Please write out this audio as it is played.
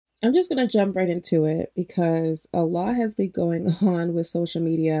I'm just going to jump right into it because a lot has been going on with social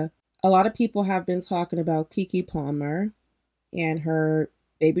media. A lot of people have been talking about Keke Palmer and her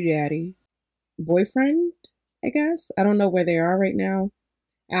baby daddy, boyfriend, I guess. I don't know where they are right now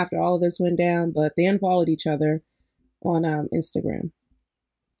after all of this went down, but they unfollowed each other on Instagram.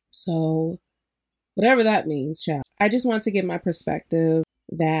 So, whatever that means, child. I just want to give my perspective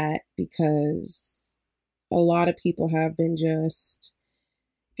that because a lot of people have been just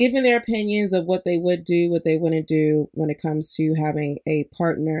giving their opinions of what they would do, what they wouldn't do when it comes to having a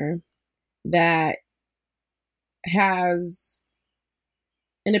partner that has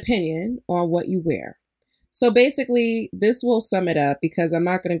an opinion on what you wear. So basically, this will sum it up because I'm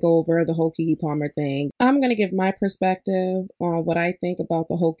not going to go over the whole Keke Palmer thing. I'm going to give my perspective on what I think about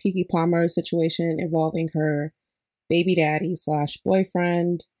the whole Keke Palmer situation involving her baby daddy slash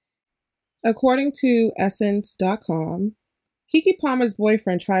boyfriend. According to Essence.com, Keke Palmer's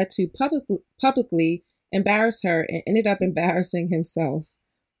boyfriend tried to publicly embarrass her and ended up embarrassing himself.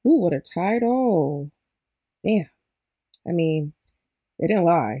 Ooh, what a title. Damn. I mean, they didn't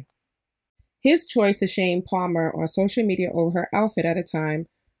lie. His choice to shame Palmer on social media over her outfit at a time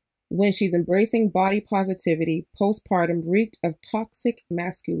when she's embracing body positivity postpartum reeked of toxic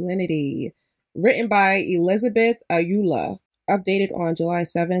masculinity. Written by Elizabeth Ayula, updated on July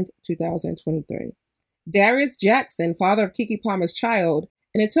 7th, 2023. Darius Jackson, father of Keke Palmer's child,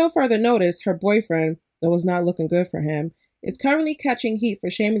 and until further notice, her boyfriend, though was not looking good for him, is currently catching heat for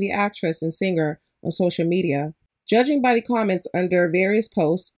shaming the actress and singer on social media. Judging by the comments under various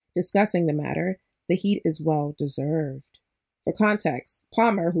posts discussing the matter, the heat is well deserved. For context,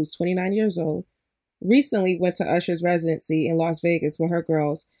 Palmer, who's 29 years old, recently went to Usher's residency in Las Vegas with her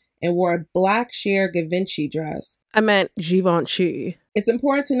girls and wore a black sheer Givenchy dress. I meant Givenchy. It's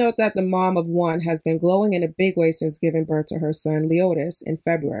important to note that the mom of one has been glowing in a big way since giving birth to her son, Leotis, in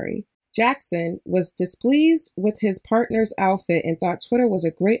February. Jackson was displeased with his partner's outfit and thought Twitter was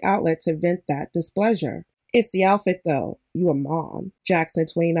a great outlet to vent that displeasure. It's the outfit, though. You a mom, Jackson,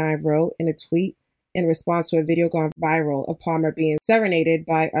 29, wrote in a tweet in response to a video gone viral of Palmer being serenaded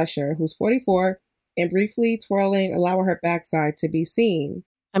by Usher, who's 44, and briefly twirling, allowing her backside to be seen.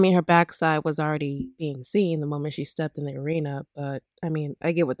 I mean, her backside was already being seen the moment she stepped in the arena, but I mean,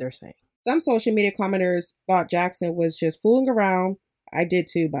 I get what they're saying. Some social media commenters thought Jackson was just fooling around. I did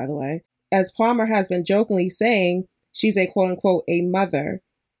too, by the way, as Palmer has been jokingly saying she's a quote-unquote a mother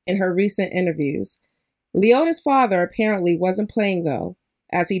in her recent interviews. Leota's father apparently wasn't playing, though,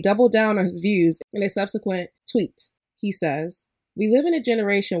 as he doubled down on his views in a subsequent tweet. He says, "We live in a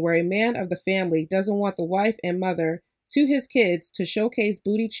generation where a man of the family doesn't want the wife and mother to his kids to showcase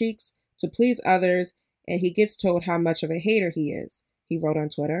booty cheeks to please others, and he gets told how much of a hater he is," he wrote on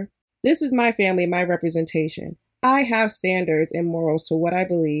Twitter. "This is my family and my representation. I have standards and morals to what I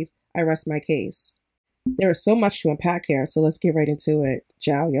believe. I rest my case." There is so much to unpack here, so let's get right into it.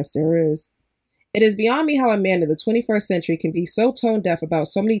 Ciao, yes there is. It is beyond me how a man in the 21st century can be so tone deaf about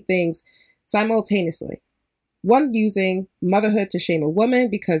so many things simultaneously. One using motherhood to shame a woman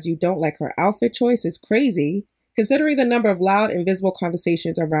because you don't like her outfit choice is crazy, considering the number of loud, invisible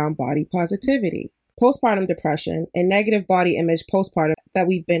conversations around body positivity, postpartum depression, and negative body image postpartum that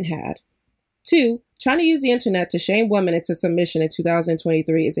we've been had. 2, trying to use the internet to shame women into submission in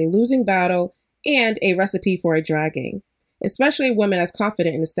 2023 is a losing battle and a recipe for a dragging, especially a woman as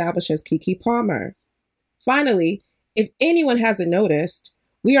confident and established as Keke Palmer. Finally, if anyone hasn't noticed,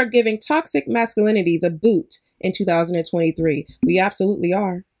 we are giving toxic masculinity the boot in 2023. We absolutely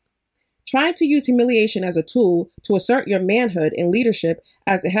are. Trying to use humiliation as a tool to assert your manhood and leadership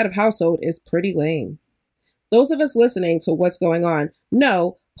as the head of household is pretty lame. Those of us listening to what's going on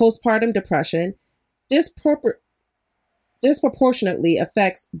know postpartum depression disproportionately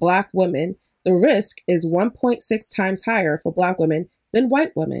affects Black women. The risk is 1.6 times higher for Black women than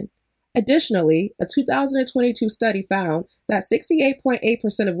white women. Additionally, a 2022 study found that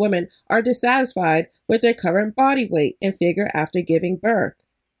 68.8% of women are dissatisfied with their current body weight and figure after giving birth.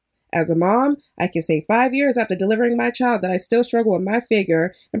 As a mom, I can say 5 years after delivering my child that I still struggle with my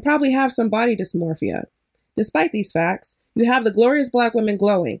figure and probably have some body dysmorphia. Despite these facts, you have the glorious Black woman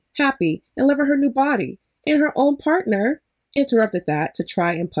glowing, happy, and loving her new body, and her own partner interrupted that to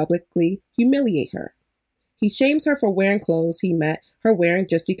try and publicly humiliate her. He shames her for wearing clothes he met her wearing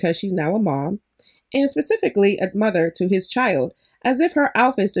just because she's now a mom, and specifically a mother to his child, as if her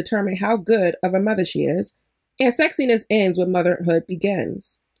outfits determine how good of a mother she is, and sexiness ends when motherhood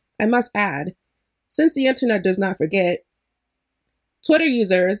begins. I must add, since the internet does not forget, Twitter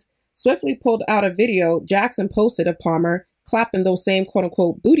users swiftly pulled out a video Jackson posted of Palmer clapping those same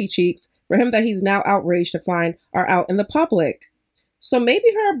quote-unquote booty cheeks for him that he's now outraged to find are out in the public. So maybe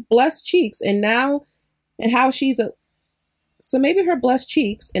her blessed cheeks and now and how she's a so maybe her blessed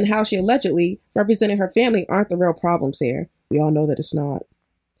cheeks and how she allegedly represented her family aren't the real problems here. We all know that it's not.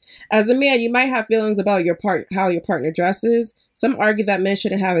 As a man, you might have feelings about how your partner dresses. Some argue that men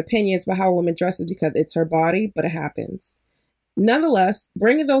shouldn't have opinions about how a woman dresses because it's her body, but it happens. Nonetheless,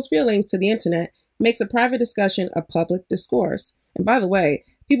 bringing those feelings to the internet makes a private discussion a public discourse. And by the way,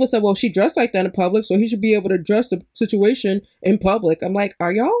 people say, well, she dressed like that in public, so he should be able to address the situation in public. I'm like,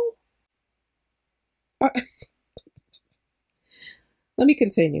 are y'all? Let me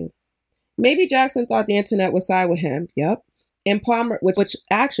continue. Maybe Jackson thought the internet would side with him. Yep. And Palmer, which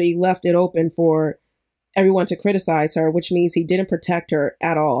actually left it open for everyone to criticize her, which means he didn't protect her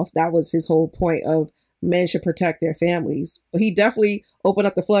at all. That was his whole point of men should protect their families. But he definitely opened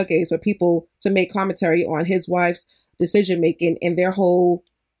up the floodgates for people to make commentary on his wife's decision making and their whole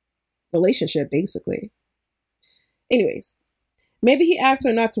relationship, basically. Anyways, maybe he asked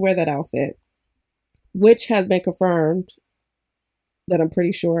her not to wear that outfit, which has been confirmed that I'm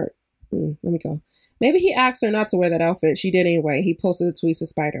pretty sure. Let me go. Maybe he asked her not to wear that outfit. She did anyway. He posted the tweets to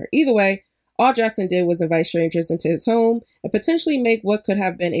spite her. Either way, all Jackson did was invite strangers into his home and potentially make what could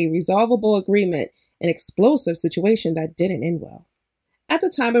have been a resolvable agreement an explosive situation that didn't end well. At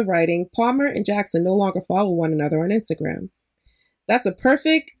the time of writing, Palmer and Jackson no longer follow one another on Instagram. That's a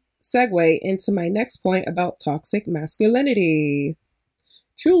perfect segue into my next point about toxic masculinity.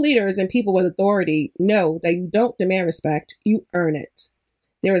 True leaders and people with authority know that you don't demand respect, you earn it.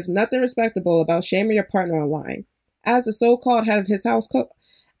 There is nothing respectable about shaming your partner online. As the so-called head of his household,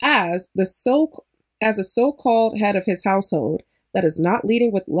 head of his household that is not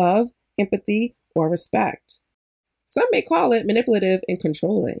leading with love, empathy, or respect. Some may call it manipulative and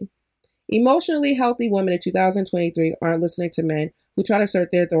controlling. Emotionally healthy women in 2023 aren't listening to men who try to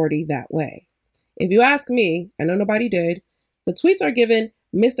assert their authority that way. If you ask me, I know nobody did, the tweets are given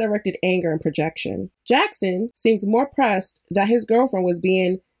misdirected anger and projection. Jackson seems more pressed that his girlfriend was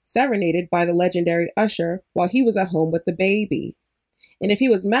being serenaded by the legendary Usher while he was at home with the baby. And if he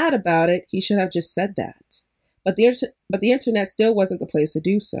was mad about it, he should have just said that. But the internet still wasn't the place to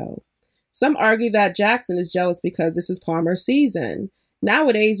do so. Some argue that Jackson is jealous because this is Palmer's season.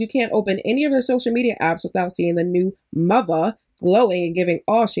 Nowadays, you can't open any of their social media apps without seeing the new mother glowing and giving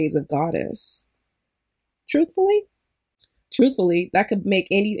all shades of goddess. Truthfully, that could make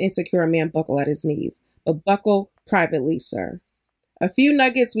any insecure man buckle at his knees, but buckle privately, sir. A few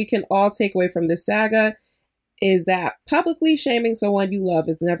nuggets we can all take away from this saga is that publicly shaming someone you love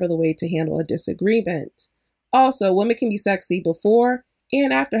is never the way to handle a disagreement. Also, women can be sexy before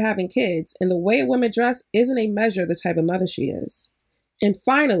and after having kids, and the way a woman dress isn't a measure of the type of mother she is. And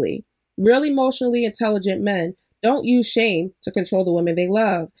finally, real emotionally intelligent men don't use shame to control the women they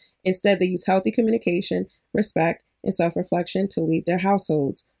love. Instead, they use healthy communication, respect, and self-reflection to lead their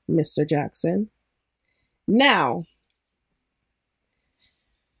households, Mr. Jackson. Now,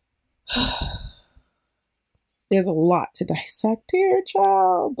 there's a lot to dissect here,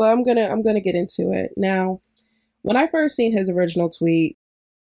 child, but I'm gonna get into it. Now, when I first seen his original tweet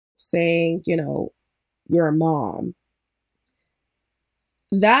saying, you're a mom,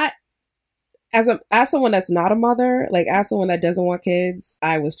 that as someone that's not a mother, like as someone that doesn't want kids,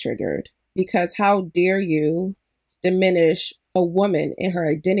 I was triggered because how dare you diminish a woman in her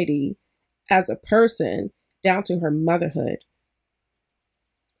identity as a person down to her motherhood.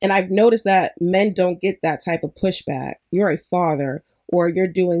 And I've noticed that men don't get that type of pushback. You're a father, or you're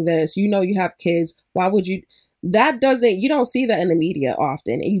doing this, you have kids. Why would you? You don't see that in the media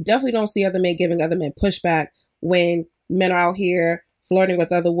often. And you definitely don't see other men giving other men pushback when men are out here flirting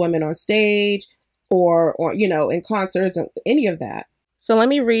with other women on stage or in concerts and any of that. So let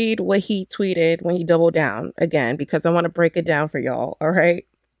me read what he tweeted when he doubled down again, because I want to break it down for y'all. All right.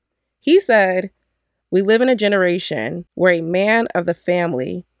 He said, "We live in a generation where a man of the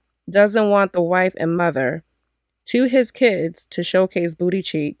family doesn't want the wife and mother to his kids to showcase booty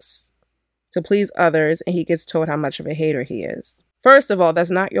cheeks to please others, and he gets told how much of a hater he is." First of all,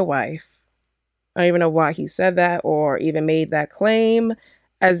 that's not your wife. I don't even know why he said that or even made that claim,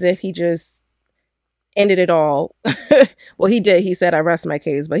 as if he just ended it all. Well, he did. He said, "I rest my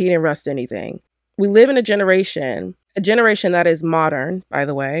case," but he didn't rest anything. We live in a generation that is modern, by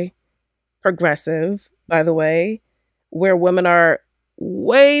the way, progressive, by the way, where women are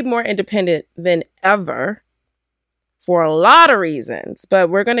way more independent than ever for a lot of reasons. But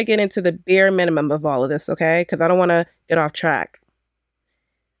we're going to get into the bare minimum of all of this, okay? Because I don't want to get off track.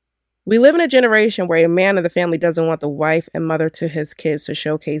 We live in a generation where a man of the family doesn't want the wife and mother to his kids to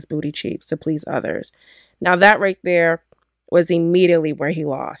showcase booty cheeks to please others. Now that right there was immediately where he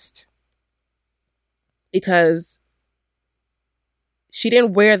lost. Because she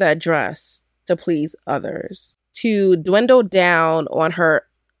didn't wear that dress to please others. To dwindle down on her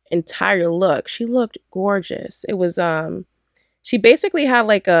entire look, she looked gorgeous. It was she basically had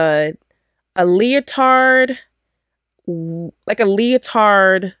like a leotard, like a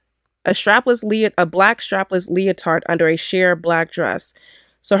leotard, a black strapless leotard under a sheer black dress.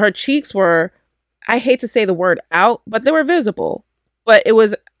 So her cheeks were, I hate to say the word out, but they were visible. But it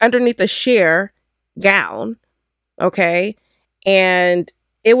was underneath a sheer gown, okay? And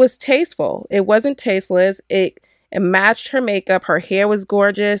it was tasteful. It wasn't tasteless. It matched her makeup. Her hair was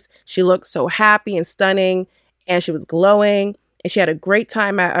gorgeous. She looked so happy and stunning, and she was glowing. And she had a great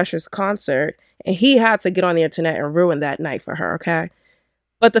time at Usher's concert. And he had to get on the internet and ruin that night for her, okay?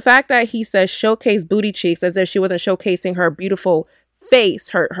 But the fact that he says showcase booty cheeks as if she wasn't showcasing her beautiful face,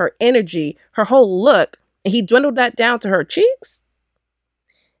 her energy, her whole look, and he dwindled that down to her cheeks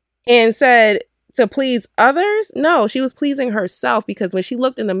and said to please others. No, she was pleasing herself, because when she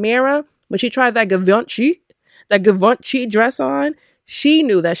looked in the mirror, when she tried that Givenchy dress on, she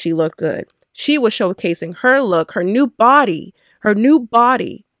knew that she looked good. She was showcasing her look, her new body,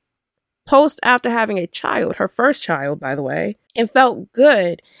 post after having a child, her first child, by the way, and felt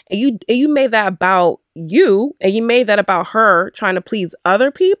good. And you made that about you, and you made that about her trying to please other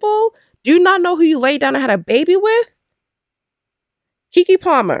people. Do you not know who you laid down and had a baby with? Keke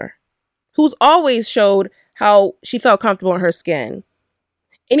Palmer, who's always showed how she felt comfortable in her skin.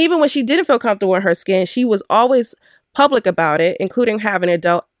 And even when she didn't feel comfortable in her skin, she was always public about it, including having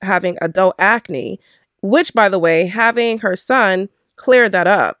adult acne, which, by the way, having her son cleared that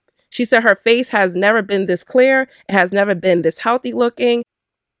up. She said her face has never been this clear. It has never been this healthy looking.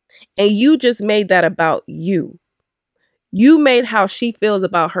 And you just made that about you. You made how she feels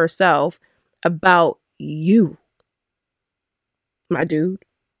about herself about you, my dude.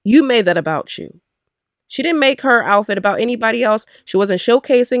 You made that about you. She didn't make her outfit about anybody else. She wasn't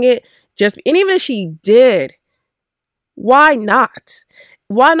showcasing it. And even if she did, why not?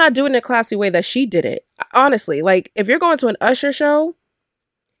 Why not do it in a classy way that she did it? Honestly, like, if you're going to an Usher show,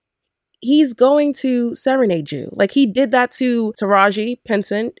 he's going to serenade you. Like, he did that to Taraji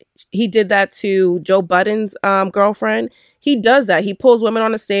Henson. He did that to Joe Budden's girlfriend. He does that. He pulls women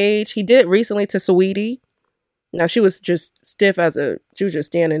on the stage. He did it recently to Saweetie. Now, she was just she was just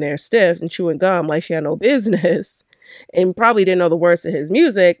standing there stiff and chewing gum like she had no business, and probably didn't know the words to his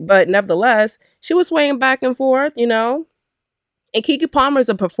music. But nevertheless, she was swaying back and forth, you know. And Keke Palmer is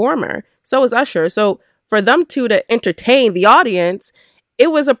a performer. So is Usher. So for them two to entertain the audience, it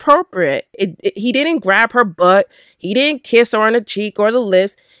was appropriate. He didn't grab her butt. He didn't kiss her on the cheek or the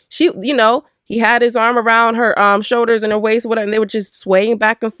lips. He had his arm around her shoulders and her waist, whatever, and they were just swaying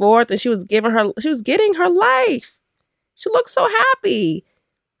back and forth. And she was getting her life. She looked so happy.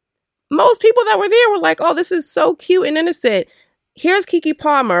 Most people that were there were like, "Oh, this is so cute and innocent." Here's Keke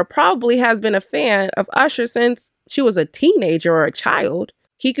Palmer, probably has been a fan of Usher since she was a teenager or a child.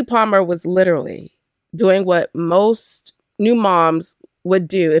 Keke Palmer was literally doing what most new moms would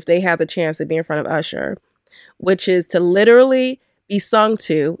do if they had the chance to be in front of Usher, which is to literally be sung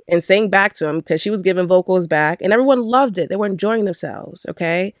to and sing back to him, because she was giving vocals back and everyone loved it. They were enjoying themselves,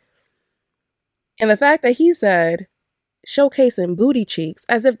 okay? And the fact that he said showcasing booty cheeks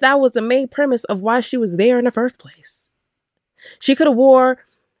as if that was the main premise of why she was there in the first place. She could have wore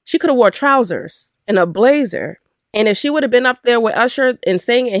trousers and a blazer. And if she would have been up there with Usher and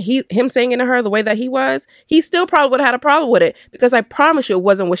him singing to her the way that he was, he still probably would have had a problem with it, because I promise you it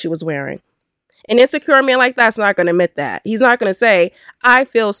wasn't what she was wearing. An insecure man like that's not going to admit that. He's not going to say, "I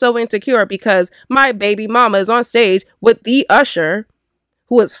feel so insecure because my baby mama is on stage with the Usher,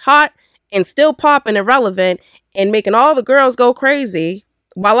 who is hot and still popping and relevant and making all the girls go crazy,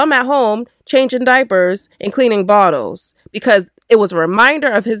 while I'm at home changing diapers and cleaning bottles," because it was a reminder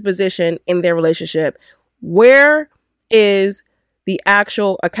of his position in their relationship. Where is the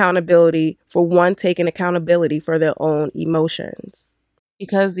actual accountability for one taking accountability for their own emotions?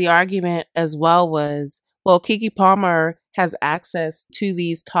 Because the argument as well was, well, Keke Palmer has access to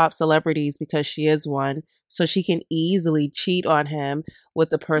these top celebrities because she is one, so she can easily cheat on him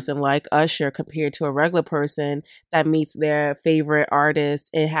with a person like Usher compared to a regular person that meets their favorite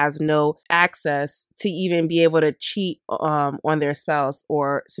artist and has no access to even be able to cheat on their spouse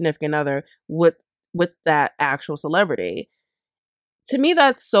or significant other with that actual celebrity. To me,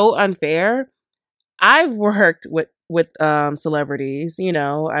 that's so unfair. I've worked with celebrities, you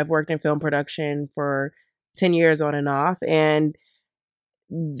know. I've worked in film production for 10 years on and off, and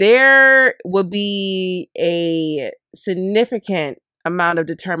there would be a significant amount of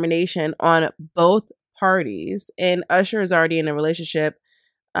determination on both parties. And Usher is already in a relationship,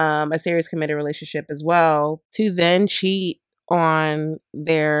 a serious committed relationship as well, to then cheat on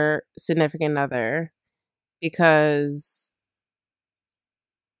their significant other because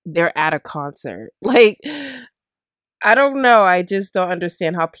they're at a concert. Like, I don't know. I just don't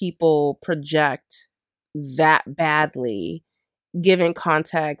understand how people project that badly, given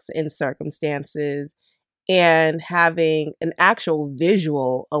context and circumstances, and having an actual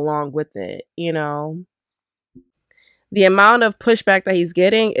visual along with it, you know? The amount of pushback that he's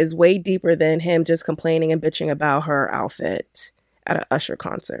getting is way deeper than him just complaining and bitching about her outfit at an Usher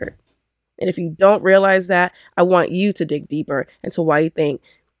concert. And if you don't realize that, I want you to dig deeper into why you think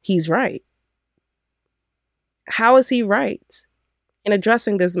he's right. How is he right in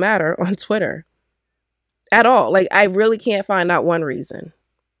addressing this matter on Twitter at all? Like, I really can't find out one reason.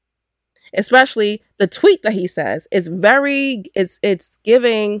 Especially the tweet that he says is it's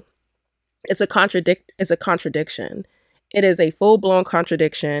giving, it's a contradiction. It is a full-blown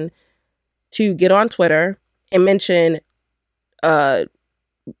contradiction to get on Twitter and mention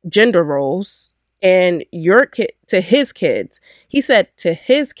gender roles and your kid to his kids. He said to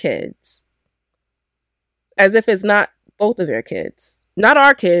his kids, as if it's not both of their kids, not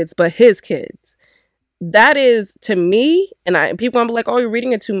our kids, but his kids. That is, to me, and people gonna be like, "Oh, you're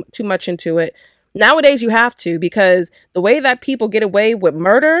reading it too much into it." Nowadays, you have to, because the way that people get away with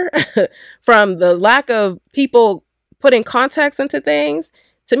murder from the lack of people putting context into things,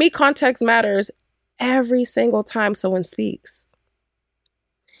 to me, context matters every single time someone speaks.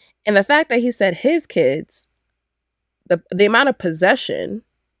 And the fact that he said his kids, the amount of possession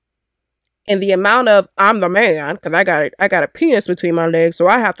and the amount of I'm the man because I got a penis between my legs, so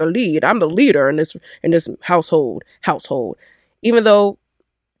I have to lead. I'm the leader in this household. Even though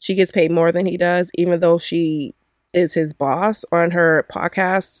she gets paid more than he does, even though she is his boss on her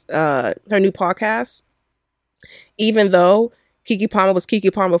podcast, her new podcast, even though Keke Palmer was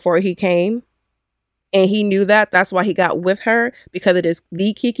Keke Palmer before he came, and he knew that. That's why he got with her, because it is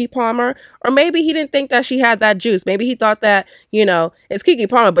the Keke Palmer. Or maybe he didn't think that she had that juice. Maybe he thought that, it's Keke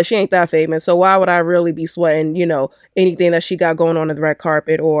Palmer, but she ain't that famous. So why would I really be sweating, anything that she got going on the red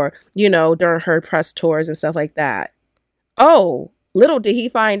carpet or, during her press tours and stuff like that. Oh, little did he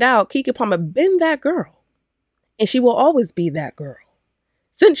find out, Keke Palmer been that girl. And she will always be that girl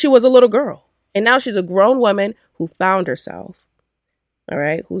since she was a little girl. And now she's a grown woman who found herself. All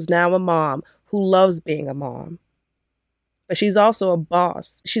right. Who's now a mom, who loves being a mom. But she's also a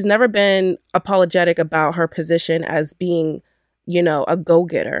boss. She's never been apologetic about her position as being, a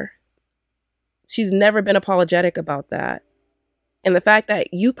go-getter. She's never been apologetic about that. And the fact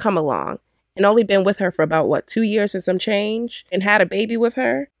that you come along and only been with her for about, 2 years and some change, and had a baby with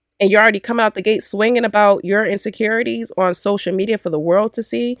her, and you're already coming out the gate swinging about your insecurities on social media for the world to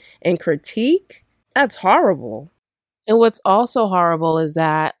see and critique, that's horrible. And what's also horrible is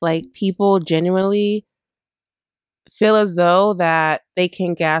that, people genuinely feel as though that they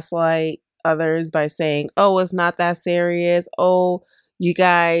can gaslight others by saying, "Oh, it's not that serious. Oh, you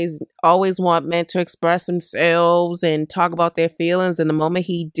guys always want men to express themselves and talk about their feelings. And the moment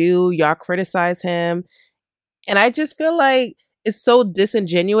he do, y'all criticize him." And I just feel like it's so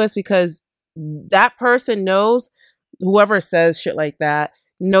disingenuous, because that person knows, whoever says shit like that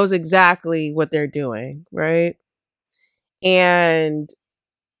knows exactly what they're doing, right? And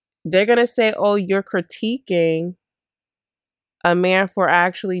they're going to say, "Oh, you're critiquing a man for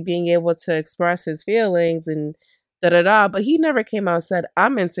actually being able to express his feelings and da da da." But he never came out and said,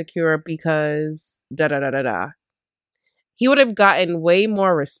 "I'm insecure because da da da da da." He would have gotten way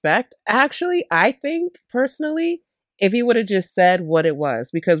more respect, actually, I think, personally, if he would have just said what it was,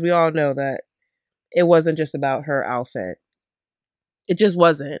 because we all know that it wasn't just about her outfit. It just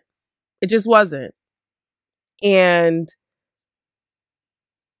wasn't. It just wasn't. And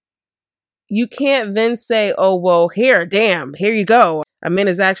you can't then say, "Oh, well, here you go. A man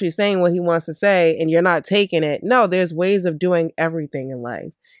is actually saying what he wants to say and you're not taking it." No, there's ways of doing everything in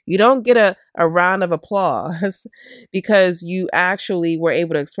life. You don't get a round of applause because you actually were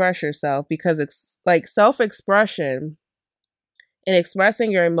able to express yourself, because it's like self-expression and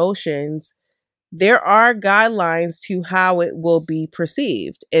expressing your emotions. There are guidelines to how it will be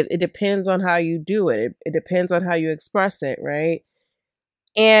perceived. It depends on how you do it. It depends on how you express it, right?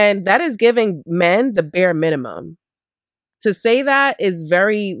 And that is giving men the bare minimum. To say that is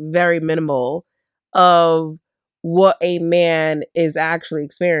very, very minimal of what a man is actually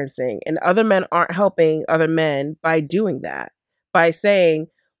experiencing. And other men aren't helping other men by doing that, by saying,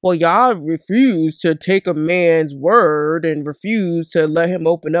 "Well, y'all refuse to take a man's word and refuse to let him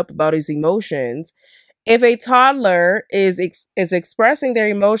open up about his emotions." If a toddler is expressing their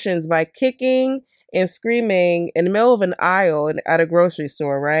emotions by kicking and screaming in the middle of an aisle at a grocery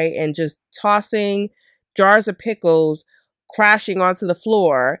store, right? And just tossing jars of pickles crashing onto the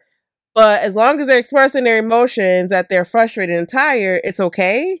floor. But as long as they're expressing their emotions that they're frustrated and tired, it's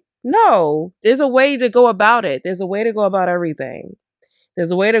okay. No, there's a way to go about it. There's a way to go about everything.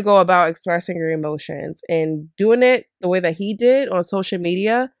 There's a way to go about expressing your emotions, and doing it the way that he did on social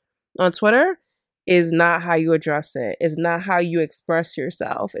media, on Twitter, is not how you address it. It's not how you express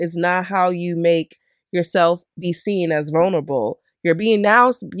yourself. It's not how you make yourself be seen as vulnerable. You're being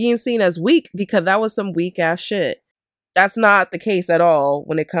seen as weak because that was some weak ass shit. That's not the case at all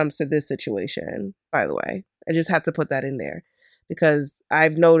when it comes to this situation, by the way. I just have to put that in there because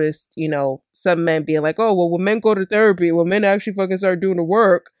I've noticed, some men being like, oh, well, when men go to therapy, when men actually fucking start doing the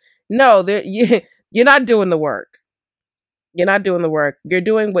work. No, you're not doing the work. You're not doing the work. You're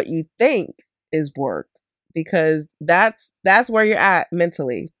doing what you think is work because that's where you're at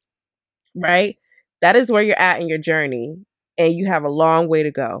mentally, right? That is where you're at in your journey. And you have a long way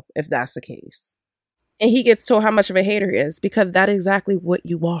to go if that's the case. And he gets told how much of a hater he is because that's exactly what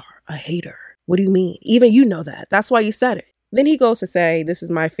you are, a hater. What do you mean? Even you know that. That's why you said it. Then he goes to say, this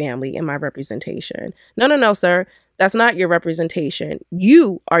is my family and my representation. No, sir. That's not your representation.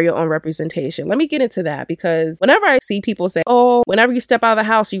 You are your own representation. Let me get into that because whenever I see people say, oh, whenever you step out of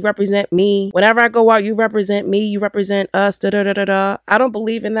the house, you represent me. Whenever I go out, you represent me. You represent us. Da-da-da-da-da. I don't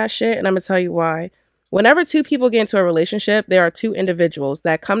believe in that shit. And I'm going to tell you why. Whenever two people get into a relationship, there are two individuals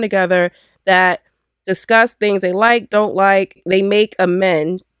that come together that discuss things they like, don't like. They make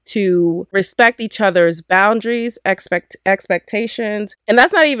amends to respect each other's boundaries, expectations. And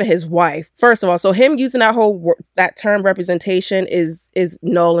that's not even his wife, first of all. So him using that term representation is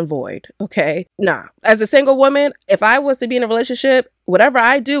null and void. Okay. Nah. As a single woman, if I was to be in a relationship, whatever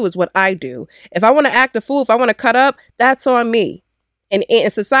I do is what I do. If I want to act a fool, if I want to cut up, that's on me.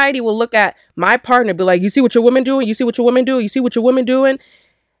 And society will look at my partner and be like, you see what your woman doing? You see what your woman doing? You see what your woman doing?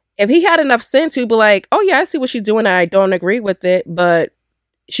 If he had enough sense, he'd be like, oh yeah, I see what she's doing and I don't agree with it, but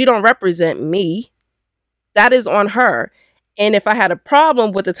she don't represent me. That is on her. And if I had a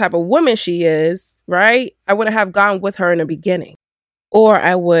problem with the type of woman she is, right, I wouldn't have gone with her in the beginning. Or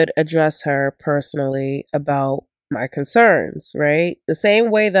I would address her personally about my concerns, right? The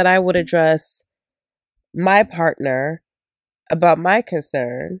same way that I would address my partner about my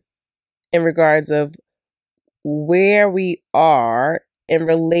concern in regards of where we are in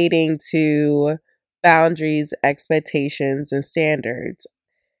relating to boundaries, expectations, and standards.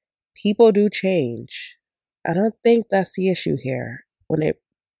 People do change. I don't think that's the issue here when it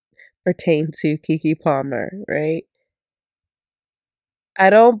pertains to Keke Palmer, right? I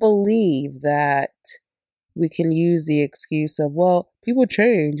don't believe that we can use the excuse of, well, people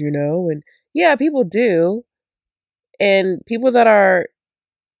change, and yeah, people do. And people that are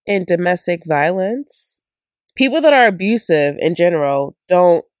in domestic violence, people that are abusive in general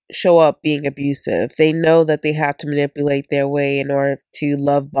don't show up being abusive. They know that they have to manipulate their way in order to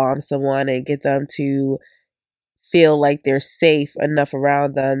love bomb someone and get them to feel like they're safe enough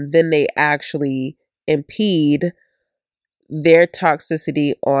around them. Then they actually impede their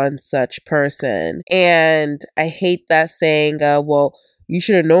toxicity on such person. And I hate that saying, well, you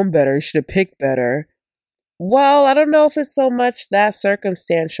should have known better. You should have picked better. Well, I don't know if it's so much that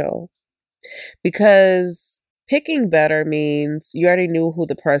circumstantial, because picking better means you already knew who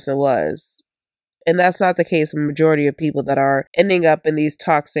the person was. And that's not the case for the majority of people that are ending up in these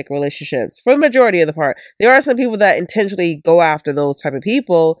toxic relationships. For the majority of the part, there are some people that intentionally go after those type of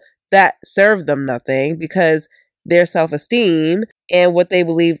people that serve them nothing because their self-esteem and what they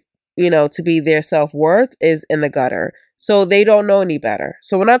believe, to be their self-worth is in the gutter. So they don't know any better.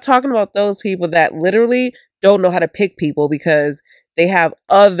 So we're not talking about those people that literally don't know how to pick people because they have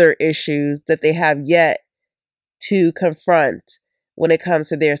other issues that they have yet to confront when it comes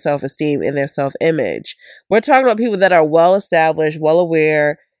to their self-esteem and their self-image. We're talking about people that are well-established,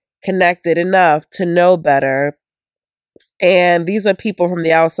 well-aware, connected enough to know better. And these are people from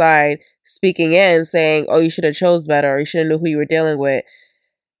the outside speaking in saying, oh, you should have chose better, or you should have knew who you were dealing with.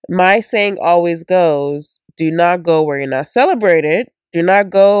 My saying always goes, do not go where you're not celebrated. Do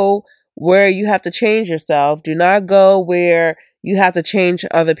not go where you have to change yourself. Do not go where you have to change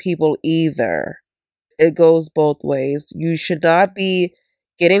other people either. It goes both ways. You should not be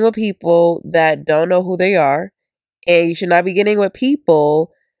getting with people that don't know who they are. And you should not be getting with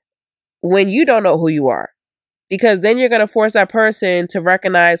people when you don't know who you are. Because then you're going to force that person to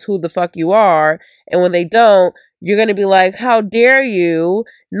recognize who the fuck you are. And when they don't, you're going to be like, how dare you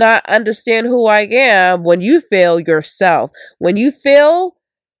not understand who I am when you feel yourself. When you feel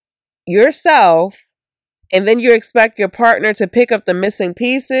yourself, and then you expect your partner to pick up the missing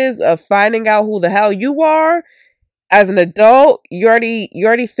pieces of finding out who the hell you are as an adult, you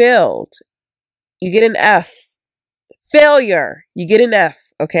already failed. You get an F. Failure. You get an F,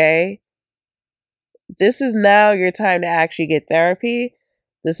 okay? This is now your time to actually get therapy.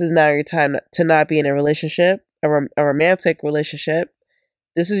 This is now your time to not be in a relationship, a romantic relationship.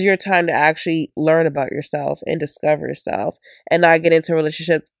 This is your time to actually learn about yourself and discover yourself and not get into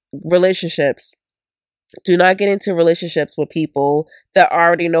relationships. Do not get into relationships with people that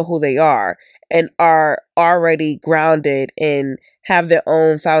already know who they are and are already grounded and have their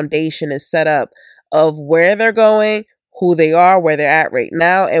own foundation and setup of where they're going, who they are, where they're at right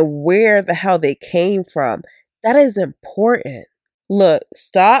now, and where the hell they came from. That is important. Look,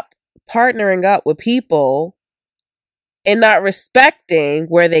 stop partnering up with people and not respecting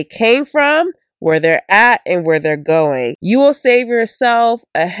where they came from, where they're at, and where they're going. You will save yourself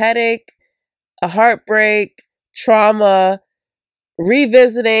a headache, a heartbreak, trauma,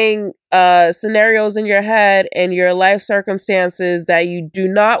 revisiting scenarios in your head and your life circumstances that you do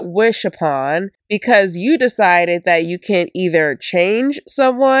not wish upon because you decided that you can either change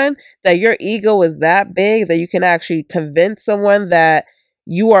someone, that your ego is that big that you can actually convince someone that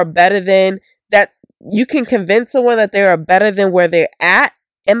you are better than, that you can convince someone that they are better than where they're at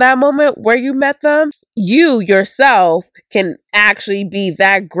in that moment where you met them. You yourself can actually be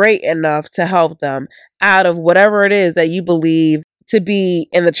that great enough to help them out of whatever it is that you believe to be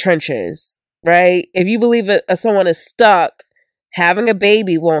in the trenches, right? If you believe that someone is stuck, having a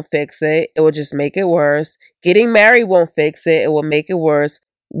baby won't fix it. It will just make it worse. Getting married won't fix it. It will make it worse.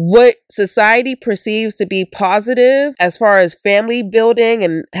 What society perceives to be positive as far as family building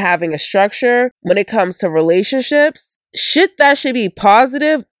and having a structure when it comes to relationships, shit that should be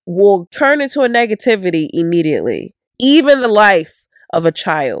positive will turn into a negativity immediately. Even the life of a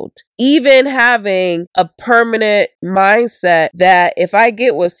child, even having a permanent mindset that if I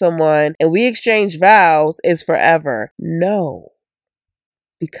get with someone and we exchange vows is forever. No,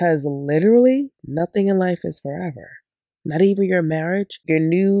 because literally nothing in life is forever. Not even your marriage, your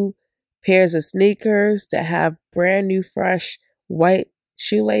new pairs of sneakers that have brand new fresh white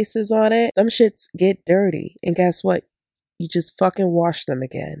shoelaces on it. Them shits get dirty. And guess what? You just fucking wash them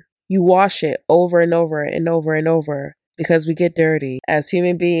again. You wash it over and over and over and over. Because we get dirty. As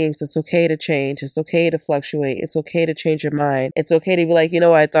human beings, it's okay to change. It's okay to fluctuate. It's okay to change your mind. It's okay to be like, you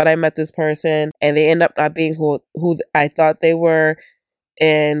know, I thought I met this person and they end up not being who I thought they were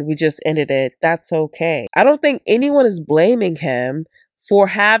and we just ended it. That's okay. I don't think anyone is blaming him for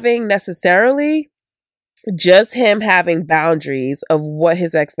having necessarily just him having boundaries of what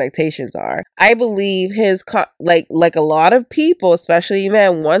his expectations are. I believe his like a lot of people, especially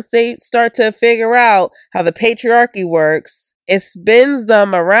men, once they start to figure out how the patriarchy works, it spins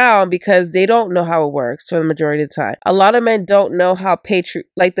them around because they don't know how it works for the majority of the time. A lot of men don't know how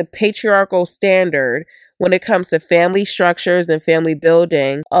the patriarchal standard when it comes to family structures and family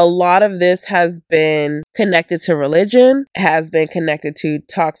building. A lot of this has been connected to religion, has been connected to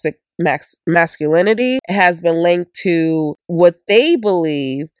toxic masculinity. It has been linked to what they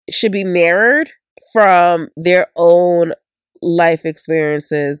believe should be mirrored from their own life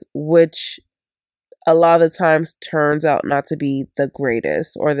experiences, which a lot of the times turns out not to be the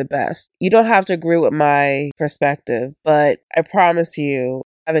greatest or the best. You don't have to agree with my perspective, but I promise you,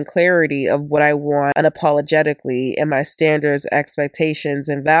 having clarity of what I want unapologetically and my standards, expectations,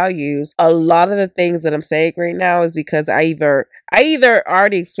 and values, a lot of the things that I'm saying right now is because I either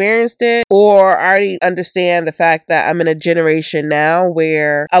already experienced it or already understand the fact that I'm in a generation now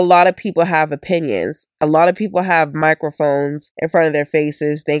where a lot of people have opinions. A lot of people have microphones in front of their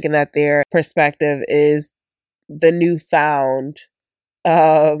faces thinking that their perspective is the newfound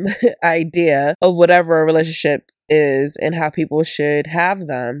idea of whatever a relationship is and how people should have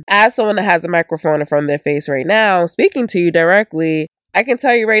them. As someone that has a microphone in front of their face right now, speaking to you directly, I can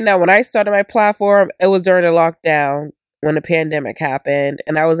tell you right now, when I started my platform, it was during the lockdown when the pandemic happened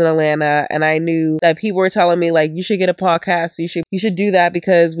and I was in Atlanta and I knew that people were telling me like, you should get a podcast. You should do that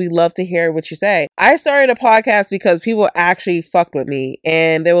because we love to hear what you say. I started a podcast because people actually fucked with me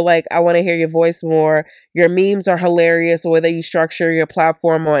and they were like, I want to hear your voice more. Your memes are hilarious, or whether you structure your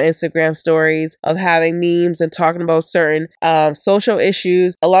platform on Instagram stories of having memes and talking about certain social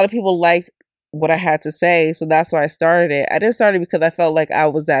issues. A lot of people liked what I had to say, so that's why I started it. I didn't start it because I felt like I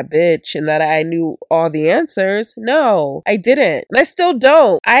was that bitch and that I knew all the answers. No, I didn't. And I still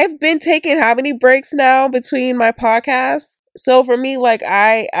don't. I've been taking how many breaks now between my podcasts? So for me, like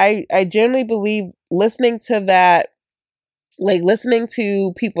I generally believe listening to that, like listening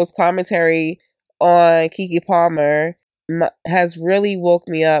to people's commentary on Keke Palmer has really woke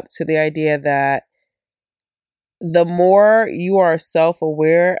me up to the idea that the more you are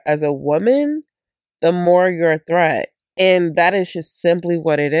self-aware as a woman, the more you're a threat. And that is just simply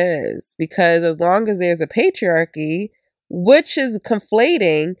what it is. Because as long as there's a patriarchy, which is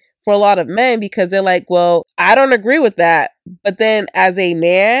conflating for a lot of men because they're like, well, I don't agree with that. But then as a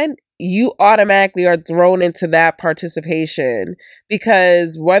man, you automatically are thrown into that participation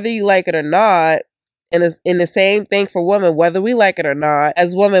because whether you like it or not, and it's in the same thing for women, whether we like it or not,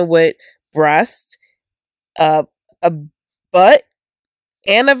 as women with breasts, a butt,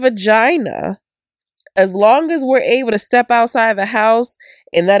 and a vagina, as long as we're able to step outside the house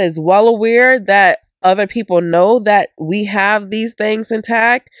and that is well aware that other people know that we have these things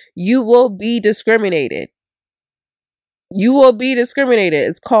intact, you will be discriminated. You will be discriminated.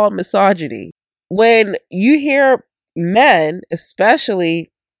 It's called misogyny. When you hear men,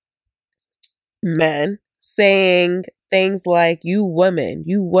 especially men, saying things like, you women,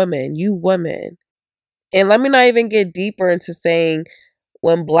 you women, you women. And let me not even get deeper into saying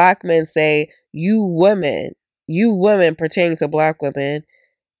when black men say, you women pertaining to black women,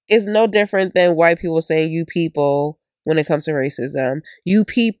 is no different than white people saying you people when it comes to racism. You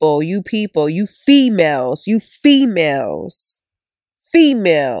people, you females,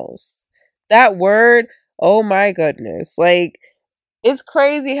 females. That word, oh my goodness. Like, it's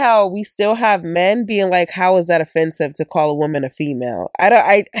crazy how we still have men being like, how is that offensive to call a woman a female? I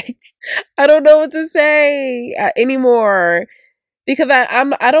don't know what to say anymore. Because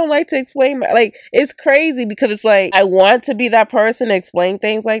I don't like to explain, like, it's crazy because it's like, I want to be that person to explain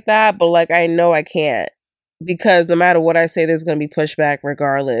things like that, but like, I know I can't. Because no matter what I say, there's going to be pushback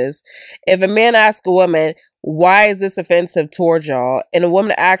regardless. If a man asks a woman, why is this offensive towards y'all? And a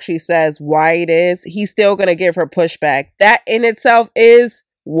woman actually says why it is, he's still going to give her pushback. That in itself is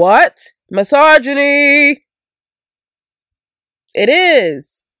what? Misogyny. It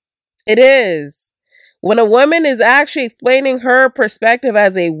is. It is. When a woman is actually explaining her perspective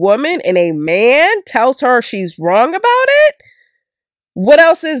as a woman and a man tells her she's wrong about it, what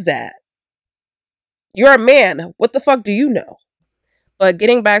else is that? You're a man. What the fuck do you know? But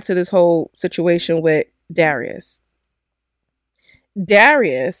getting back to this whole situation with Darius.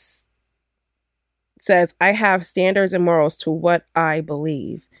 Darius says, I have standards and morals to what I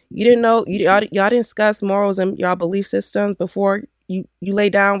believe. You didn't know, y'all didn't discuss morals and y'all belief systems before you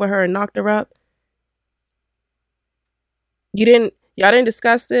lay down with her and knocked her up? Y'all didn't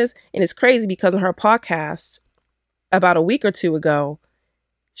discuss this? And it's crazy because on her podcast about a week or two ago,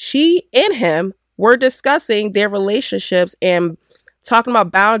 she and him were discussing their relationships and talking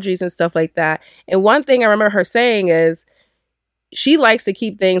about boundaries and stuff like that. And one thing I remember her saying is she likes to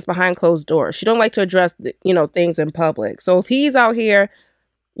keep things behind closed doors. She don't like to address, things in public. So if he's out here,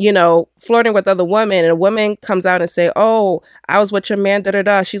 flirting with other women and a woman comes out and say, oh, I was with your man,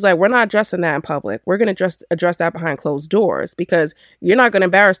 da-da-da. She's like, we're not addressing that in public. We're going to address that behind closed doors because you're not going to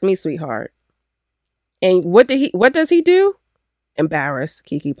embarrass me, sweetheart. And what does he do? Embarrass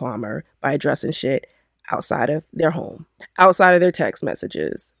Keke Palmer by addressing shit outside of their home, outside of their text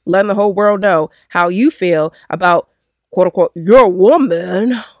messages, letting the whole world know how you feel about, quote unquote, your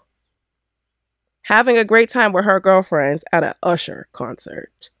woman having a great time with her girlfriends at an Usher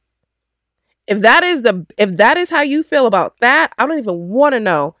concert. If that is how you feel about that, I don't even want to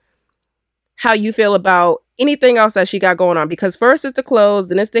know how you feel about anything else that she got going on. Because first it's the clothes,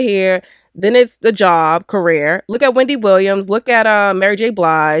 then it's the hair, then it's the job, career. Look at Wendy Williams. Look at Mary J.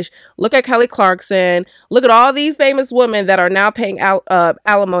 Blige. Look at Kelly Clarkson. Look at all these famous women that are now paying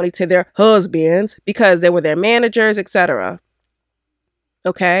alimony to their husbands because they were their managers, etc.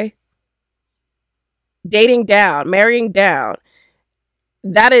 Okay? Dating down, marrying down.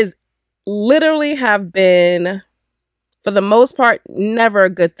 That is literally have been, for the most part, never a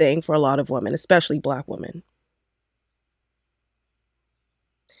good thing for a lot of women, especially black women.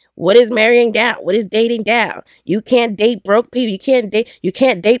 What is marrying down? What is dating down? You can't date broke people. You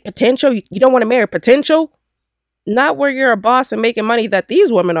can't date potential. You don't want to marry potential. Not where you're a boss and making money that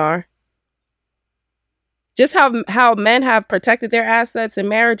these women are. Just how men have protected their assets in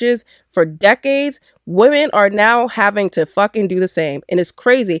marriages for decades, women are now having to fucking do the same. And it's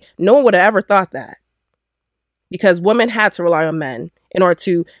crazy. No one would have ever thought that. Because women had to rely on men in order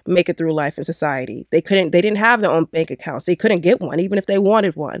to make it through life in society. They didn't have their own bank accounts. They couldn't get one, even if they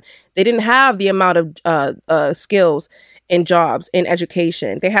wanted one. They didn't have the amount of skills and jobs and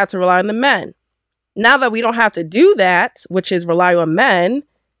education. They had to rely on the men. Now that we don't have to do that, which is rely on men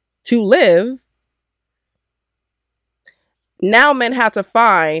to live, now men have to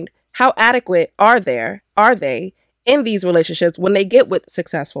find how adequate are they in these relationships when they get with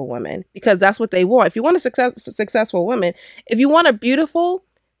successful women, because that's what they want. If you want a successful woman, if you want a beautiful,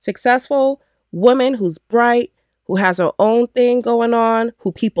 successful woman who's bright, who has her own thing going on,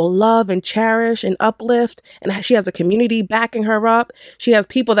 who people love and cherish and uplift, and she has a community backing her up, she has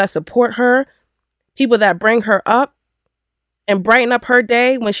people that support her, people that bring her up, and brighten up her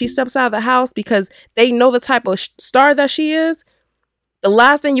day when she steps out of the house because they know the type of star that she is, the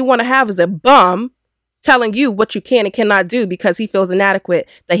last thing you want to have is a bum telling you what you can and cannot do because he feels inadequate,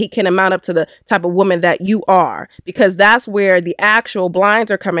 that he can amount up to the type of woman that you are, because that's where the actual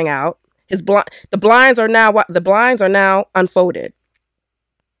blinds are coming out. The blinds are now unfolded.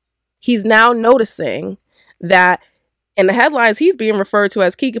 He's now noticing that in the headlines he's being referred to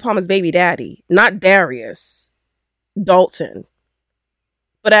as Keke Palmer's baby daddy, not Darius Dalton,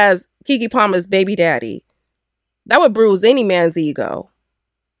 but as Keke Palmer's baby daddy. That would bruise any man's ego.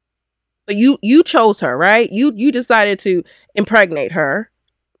 But you chose her, right? You decided to impregnate her,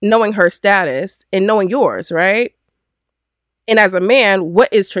 knowing her status and knowing yours, right? And as a man,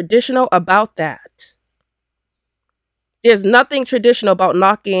 what is traditional about that? There's nothing traditional about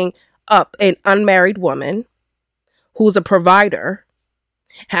knocking up an unmarried woman who's a provider,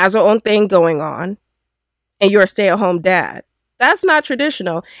 has her own thing going on, and you're a stay-at-home dad. That's not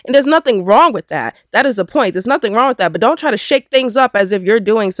traditional. And there's nothing wrong with that. That is the point. There's nothing wrong with that. But don't try to shake things up as if you're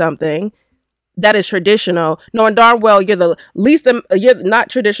doing something that is traditional, knowing darn well you're not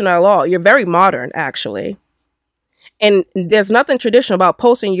traditional at all. You're very modern, actually. And there's nothing traditional about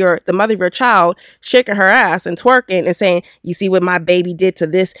posting the mother of your child shaking her ass and twerking and saying, you see what my baby did to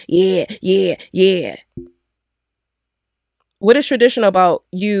this? Yeah, yeah, yeah. What is traditional about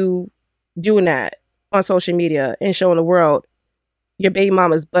you doing that on social media and showing the world your baby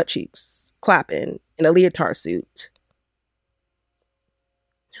mama's butt cheeks clapping in a leotard suit?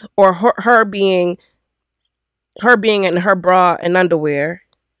 Or her being in her bra and underwear,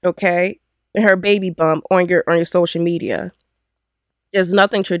 okay? And her baby bump on your social media. There's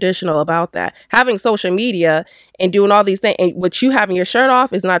nothing traditional about that. Having social media and doing all these things, and what you having your shirt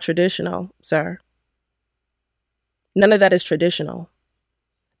off is not traditional, sir. None of that is traditional.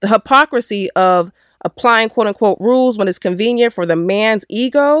 The hypocrisy of applying quote unquote rules when it's convenient for the man's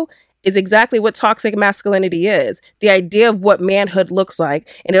ego is exactly what toxic masculinity is. The idea of what manhood looks like.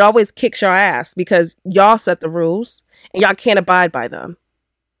 And it always kicks your ass because y'all set the rules and y'all can't abide by them.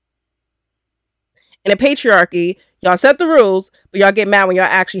 In a patriarchy, y'all set the rules, but y'all get mad when y'all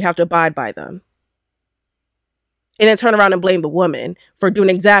actually have to abide by them. And then turn around and blame the woman for doing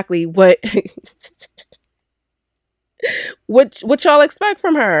exactly what what y'all expect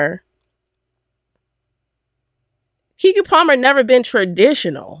from her. Keke Palmer never been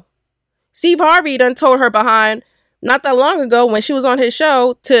traditional. Steve Harvey done told her behind not that long ago when she was on his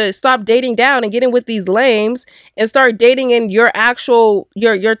show to stop dating down and getting with these lames and start dating in your actual,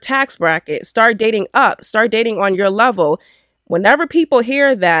 your tax bracket. Start dating up. Start dating on your level. Whenever people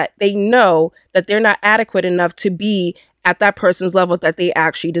hear that, they know that they're not adequate enough to be at that person's level that they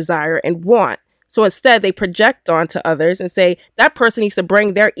actually desire and want. So instead, they project onto others and say, that person needs to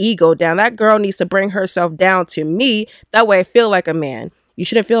bring their ego down. That girl needs to bring herself down to me. That way I feel like a man. You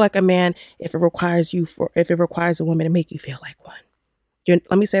shouldn't feel like a man if it requires a woman to make you feel like one.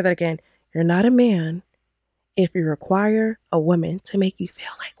 Let me say that again. You're not a man if you require a woman to make you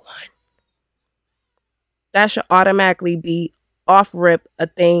feel like one. That should automatically be off rip a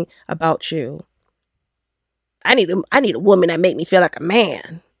thing about you. I need a woman that make me feel like a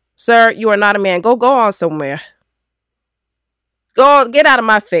man. Sir, you are not a man. Go on somewhere. Go get out of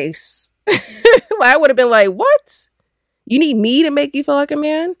my face. I would have been like, what? You need me to make you feel like a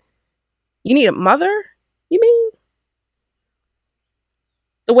man? You need a mother? You mean?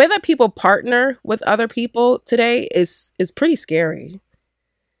 The way that people partner with other people today is pretty scary.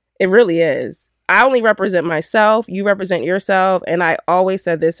 It really is. I only represent myself. You represent yourself. And I always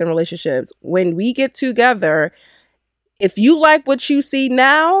said this in relationships. When we get together, if you like what you see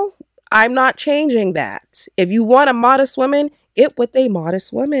now, I'm not changing that. If you want a modest woman, get with a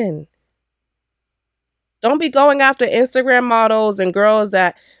modest woman. Don't be going after Instagram models and girls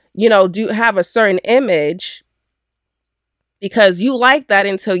that, do have a certain image because you like that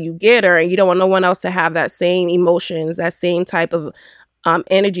until you get her and you don't want no one else to have that same emotions, that same type of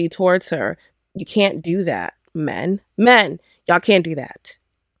energy towards her. You can't do that, men, y'all can't do that.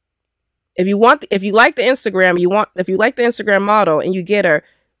 If you like the Instagram model and you get her,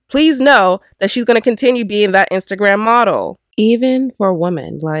 please know that she's going to continue being that Instagram model. Even for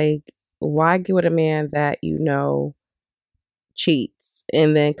women, like, why get with a man that cheats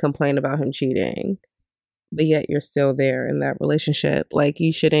and then complain about him cheating, but yet you're still there in that relationship? Like,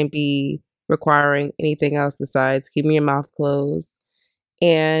 you shouldn't be requiring anything else besides keeping your mouth closed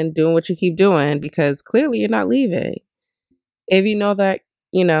and doing what you keep doing, because clearly you're not leaving. If you know that,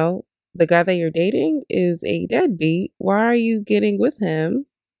 the guy that you're dating is a deadbeat, why are you getting with him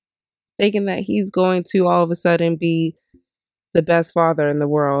thinking that he's going to all of a sudden be the best father in the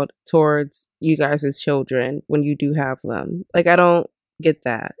world towards you guys as children when you do have them. Like, I don't get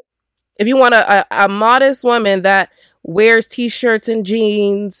that. If you want a modest woman that wears t-shirts and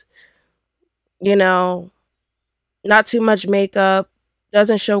jeans, you know, not too much makeup,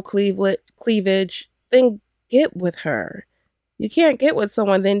 doesn't show cleavage, then get with her. You can't get with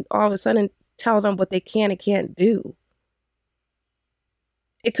someone, then all of a sudden tell them what they can and can't do.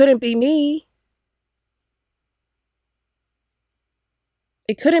 It couldn't be me.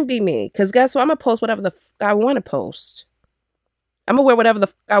 It couldn't be me. Because guess what? I'm going to post whatever the I want to post. I'm going to wear whatever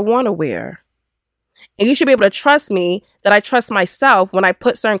the I want to wear. And you should be able to trust me that I trust myself when I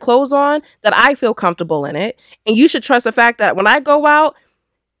put certain clothes on, that I feel comfortable in it. And you should trust the fact that when I go out,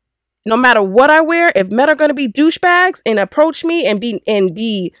 no matter what I wear, if men are going to be douchebags and approach me and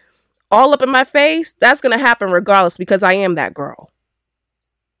be all up in my face, that's going to happen regardless, because I am that girl.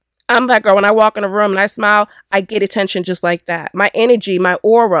 I'm that girl. When I walk in a room and I smile, I get attention just like that. My energy, my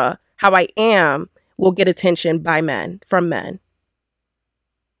aura, how I am will get attention from men.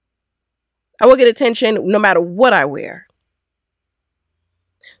 I will get attention no matter what I wear.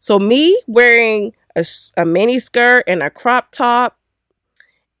 So me wearing a mini skirt and a crop top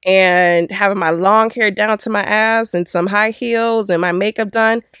and having my long hair down to my ass and some high heels and my makeup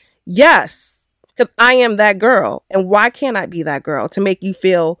done, yes, because I am that girl. And why can't I be that girl? To make you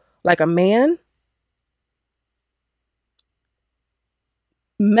feel like a man?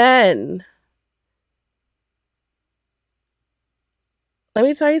 Men. Let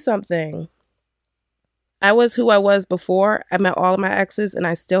me tell you something. I was who I was before I met all of my exes, and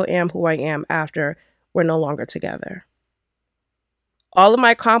I still am who I am after we're no longer together. All of my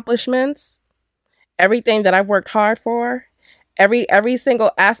accomplishments, everything that I've worked hard for, every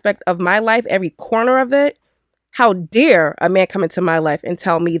single aspect of my life, every corner of it, how dare a man come into my life and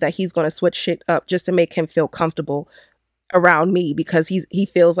tell me that he's going to switch shit up just to make him feel comfortable around me because he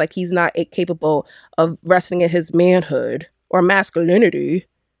feels like he's not capable of resting in his manhood or masculinity,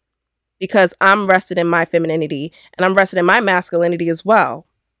 because I'm rested in my femininity and I'm rested in my masculinity as well.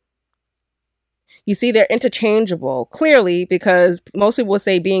 You see, they're interchangeable, clearly, because most people would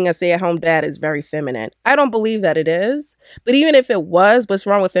say being a stay-at-home dad is very feminine. I don't believe that it is. But even if it was, what's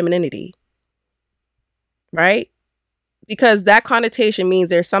wrong with femininity? Right? Because that connotation means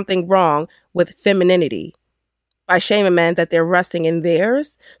there's something wrong with femininity by shaming men that they're resting in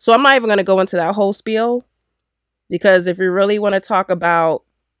theirs. So I'm not even going to go into that whole spiel, because if we really want to talk about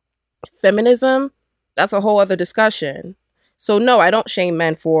feminism, that's a whole other discussion. So no, I don't shame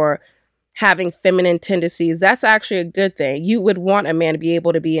men for having feminine tendencies. That's actually a good thing. You would want a man to be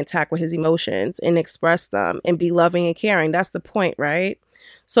able to be intact with his emotions and express them and be loving and caring. That's the point, right?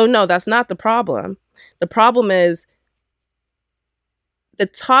 So no, that's not the problem. The problem is the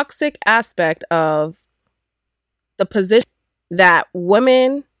toxic aspect of the position that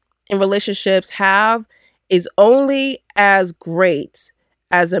women in relationships have is only as great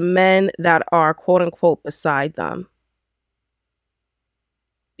as the men that are quote unquote beside them.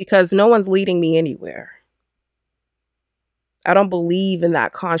 Because no one's leading me anywhere. I don't believe in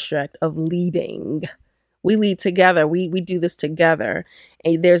that construct of leading. We lead together. We do this together.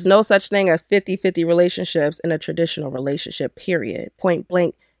 And there's no such thing as 50-50 relationships in a traditional relationship, period. Point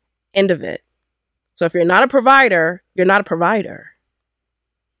blank, end of it. So if you're not a provider, you're not a provider.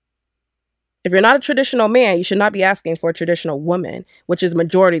 If you're not a traditional man, you should not be asking for a traditional woman, which is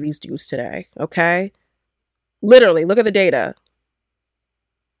majority of these dudes today, okay? Literally, look at the data.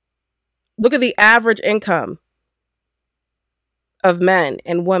 Look at the average income of men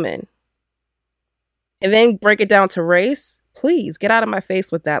and women. And then break it down to race. Please get out of my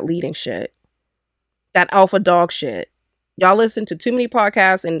face with that leading shit. That alpha dog shit. Y'all listen to too many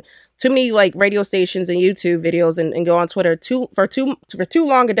podcasts and too many like radio stations and YouTube videos and go on Twitter for too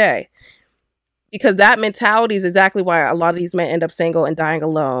long a day. Because that mentality is exactly why a lot of these men end up single and dying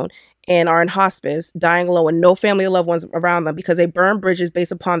alone and are in hospice, dying alone with no family or loved ones around them, because they burn bridges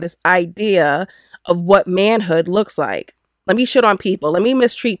based upon this idea of what manhood looks like. Let me shit on people. Let me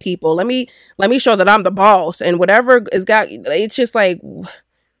mistreat people. Let me show that I'm the boss and whatever is got. It's just like,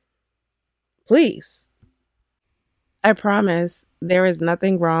 please. I promise there is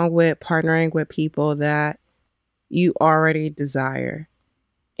nothing wrong with partnering with people that you already desire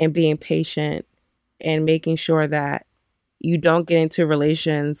and being patient and making sure that you don't get into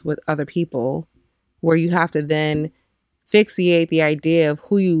relations with other people where you have to then fixate the idea of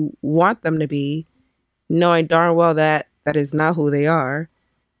who you want them to be, knowing darn well that that is not who they are,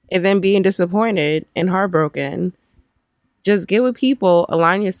 and then being disappointed and heartbroken. Just get with people,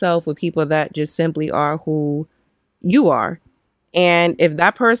 align yourself with people that just simply are who you are. And if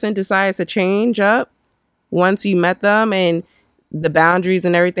that person decides to change up once you met them and the boundaries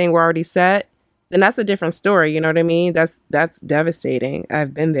and everything were already set, then that's a different story. You know what I mean? That's devastating.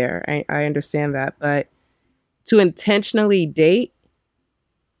 I've been there. I understand that. But to intentionally date,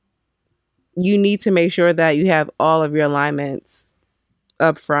 you need to make sure that you have all of your alignments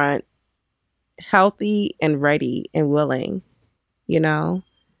up front, healthy and ready and willing, you know?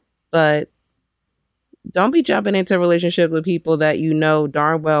 But don't be jumping into a relationship with people that you know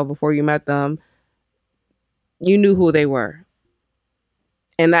darn well before you met them, you knew who they were.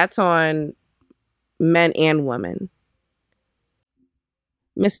 And that's on men and women.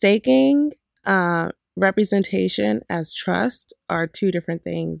 Mistaking representation as trust are two different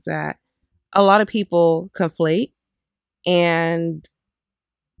things that a lot of people conflate. And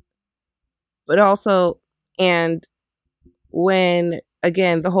but also, and when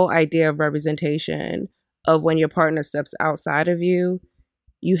again, the whole idea of representation, of when your partner steps outside of you,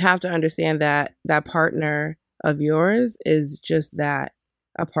 you have to understand that that partner of yours is just that,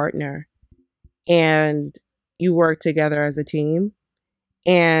 a partner, and you work together as a team.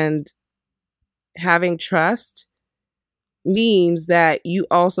 And having trust means that you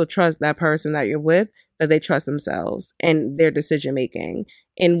also trust that person that you're with, that they trust themselves and their decision making.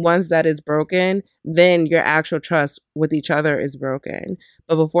 And once that is broken, then your actual trust with each other is broken.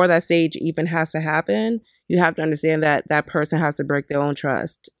 But before that stage even has to happen, you have to understand that that person has to break their own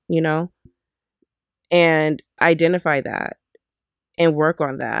trust, you know, and identify that and work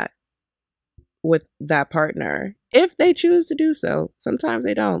on that with that partner if they choose to do so. Sometimes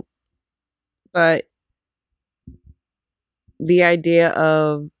they don't. But the idea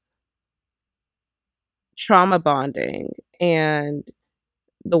of trauma bonding and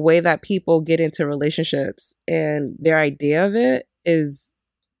the way that people get into relationships and their idea of it is,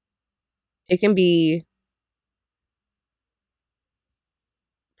 it can be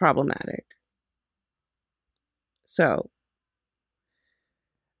problematic. So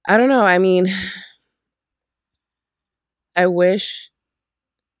I don't know. I mean, I wish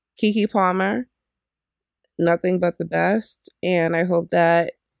Keke Palmer nothing but the best. And I hope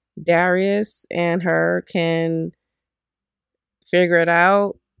that Darius and her can figure it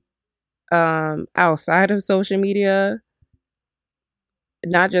out outside of social media,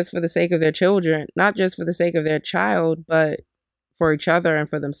 not just for the sake of their children, not just for the sake of their child, but for each other and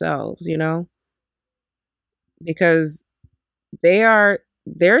for themselves, you know? Because they're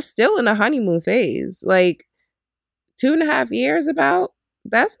still in the honeymoon phase. Like 2.5 years about,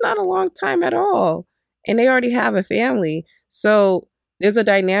 that's not a long time at all. And they already have a family. So there's a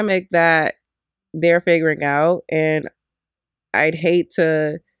dynamic that they're figuring out. And I'd hate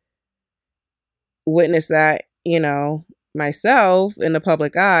to witness that, you know, myself in the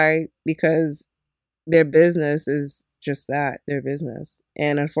public eye, because their business is just that, their business.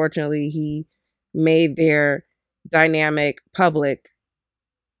 And unfortunately, he made their dynamic public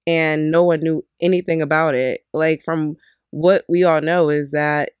and no one knew anything about it. Like, from what we all know is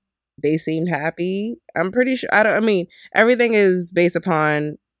that they seemed happy. I'm pretty sure, I mean, everything is based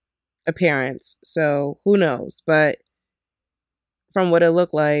upon appearance. So who knows? But from what it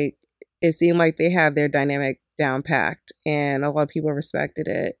looked like, it seemed like they had their dynamic down packed, and a lot of people respected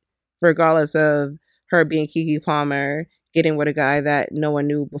it, regardless of her being Keke Palmer, getting with a guy that no one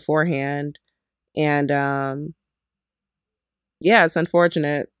knew beforehand. And yeah, it's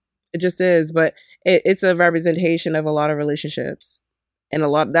unfortunate. It just is, but it's a representation of a lot of relationships, and a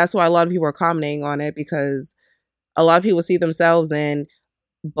lot. That's why a lot of people are commenting on it, because a lot of people see themselves in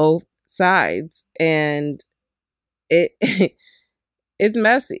both sides, and it it's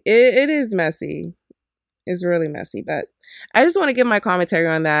messy. It is messy. It's really messy, but I just want to give my commentary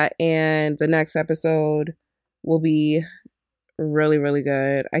on that, and the next episode will be really, really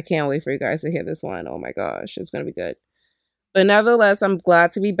good. I can't wait for you guys to hear this one. Oh my gosh, it's gonna be good. But nevertheless, I'm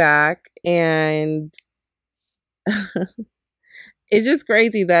glad to be back, and it's just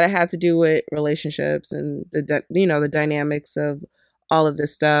crazy that it had to do with relationships and the dynamics of all of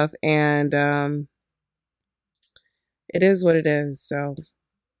this stuff, and it is what it is. So,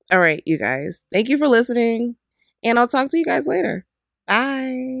 all right, you guys, thank you for listening, and I'll talk to you guys later.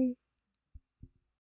 Bye.